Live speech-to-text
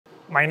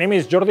My name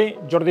is Jordi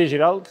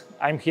Giralt.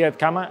 I'm here at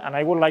KAMA and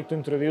I would like to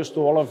introduce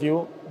to all of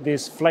you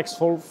this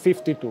FlexFold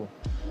 52.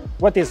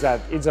 What is that?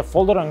 It's a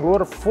folder and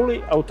gluer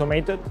fully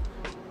automated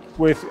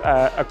with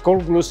a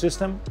cold glue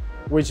system,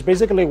 which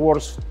basically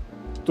works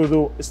to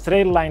do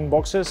straight line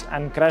boxes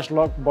and crash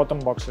lock bottom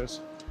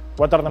boxes.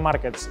 What are the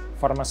markets?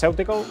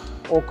 Pharmaceutical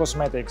or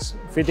cosmetics,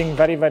 fitting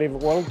very, very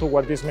well to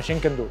what this machine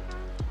can do.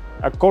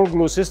 A cold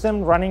glue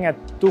system running at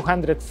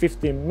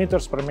 250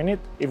 meters per minute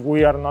if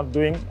we are not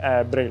doing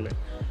Braille.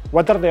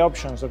 What are the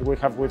options that we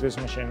have with this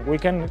machine? We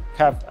can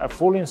have a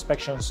full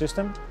inspection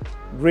system,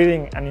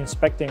 reading and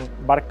inspecting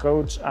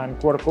barcodes and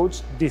QR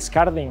codes,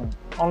 discarding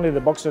only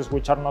the boxes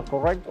which are not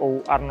correct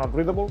or are not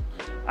readable.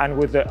 And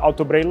with the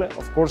AutoBraille,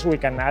 of course, we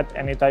can add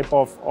any type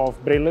of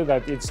Braille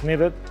that is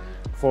needed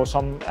for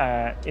some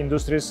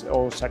industries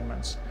or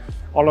segments.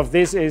 All of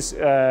this is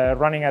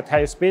running at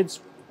high speeds,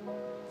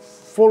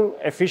 full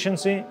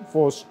efficiency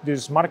for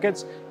these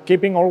markets,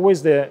 keeping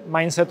always the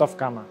mindset of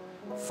KAMA.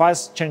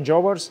 Fast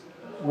changeovers.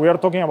 We are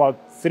talking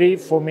about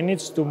 3-4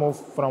 minutes to move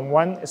from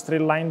one straight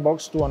line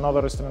box to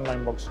another straight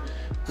line box.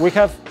 We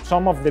have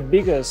some of the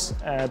biggest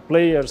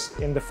players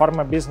in the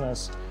pharma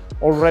business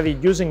already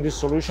using this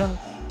solution,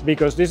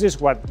 because this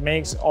is what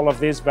makes all of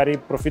this very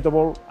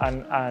profitable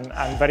and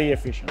very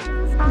efficient.